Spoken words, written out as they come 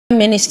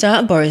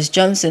Minister Boris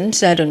Johnson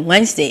said on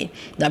Wednesday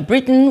that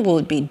Britain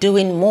would be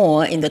doing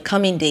more in the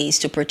coming days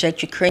to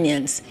protect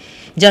Ukrainians.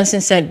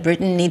 Johnson said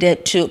Britain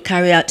needed to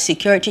carry out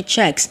security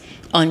checks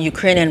on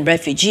Ukrainian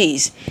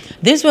refugees.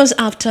 This was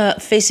after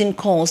facing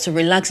calls to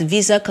relax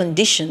visa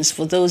conditions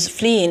for those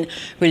fleeing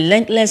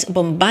relentless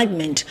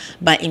bombardment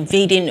by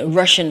invading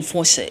Russian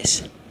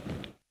forces.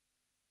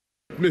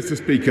 Mr.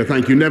 Speaker,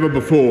 thank you. Never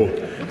before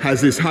has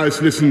this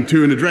House listened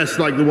to an address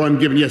like the one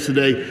given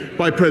yesterday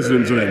by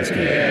President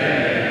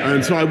Zelensky.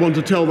 And so I want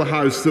to tell the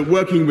House that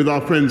working with our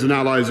friends and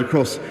allies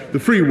across the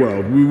free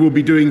world, we will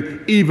be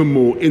doing even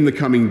more in the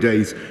coming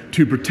days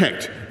to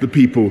protect the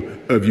people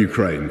of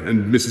Ukraine.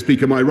 And Mr.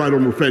 Speaker, my right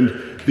honourable friend,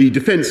 the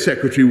Defence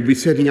Secretary, will be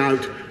setting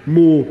out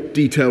more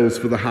details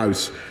for the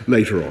House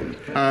later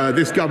on.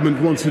 This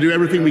government wants to do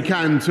everything we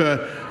can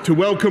to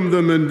welcome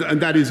them,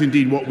 and that is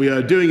indeed what we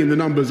are doing. And the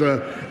numbers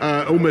are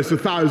almost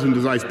 1,000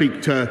 as I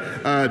speak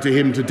to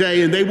him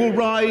today, and they will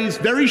rise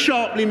very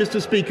sharply,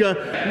 Mr. Speaker.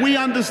 We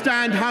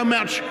understand how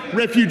much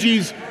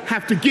refugees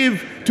have to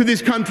give to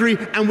this country,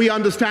 and we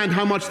understand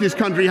how much this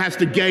country has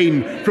to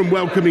gain from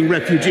welcoming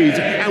refugees.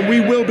 And we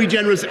will be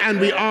generous,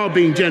 and we are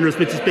being generous,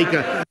 Mr.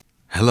 Speaker.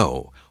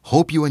 Hello.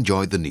 Hope you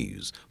enjoyed the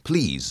news.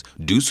 Please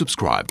do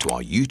subscribe to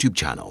our YouTube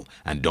channel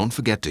and don't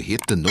forget to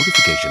hit the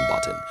notification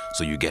button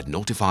so you get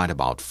notified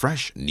about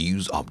fresh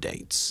news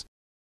updates.